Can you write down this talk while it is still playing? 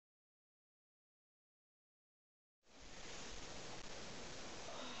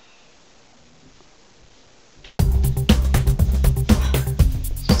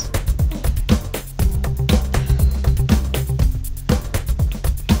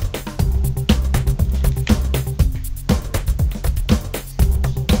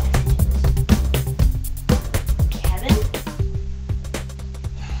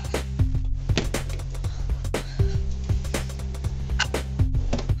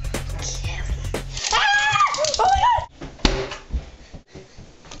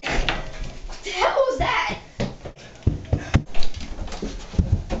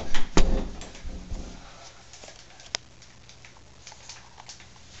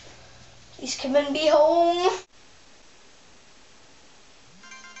Please come and be home.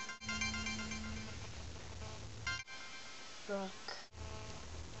 Brooke.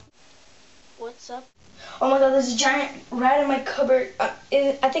 What's up? Oh my god, there's a giant rat in my cupboard. I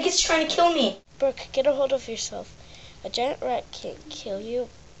think it's trying to kill me. Brooke, get a hold of yourself. A giant rat can't kill you.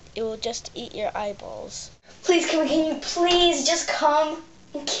 It will just eat your eyeballs. Please, can you please just come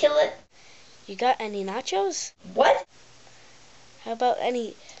and kill it? You got any nachos? What? How about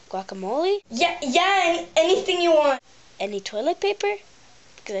any guacamole? Yeah, anything you want. Any toilet paper?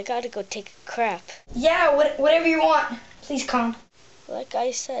 Because I gotta go take a crap. Yeah, whatever you want. Please come. Like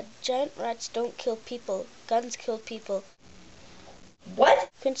I said, giant rats don't kill people. Guns kill people. What?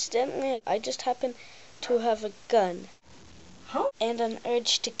 Coincidentally, I just happen to have a gun. Huh? And an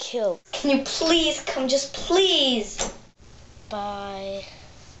urge to kill. Can you please come, just please? Bye.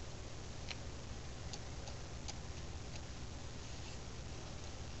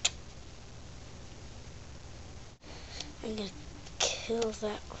 I'm gonna kill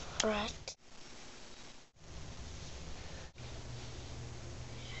that rat.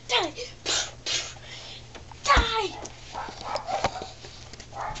 Die! Die!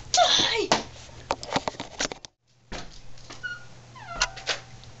 Die!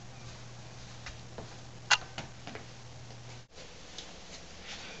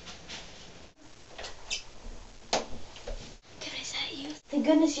 Is that you? Thank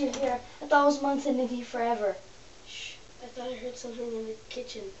goodness you're here. I thought it was Munsoned in here forever. Shh. I thought I heard something in the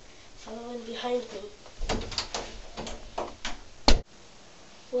kitchen. Following behind me.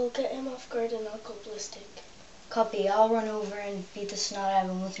 We'll get him off guard and I'll go ballistic. Copy, I'll run over and beat the snot out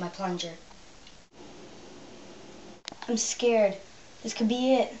of him with my plunger. I'm scared. This could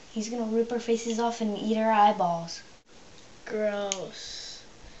be it. He's gonna rip our faces off and eat our eyeballs. Gross.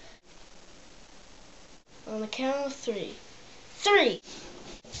 On the count of 3. 3!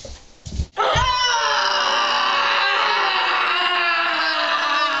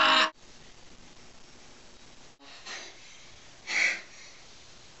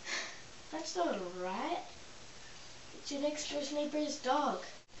 That's not a rat. It's your next door neighbor's dog.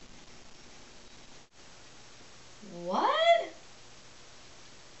 What?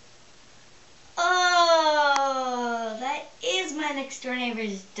 Oh, that is my next door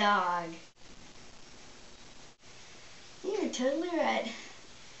neighbor's dog. You're totally right.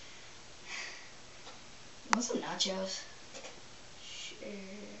 Want some nachos? Sure.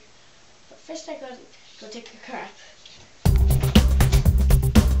 But first I gotta go take a crap.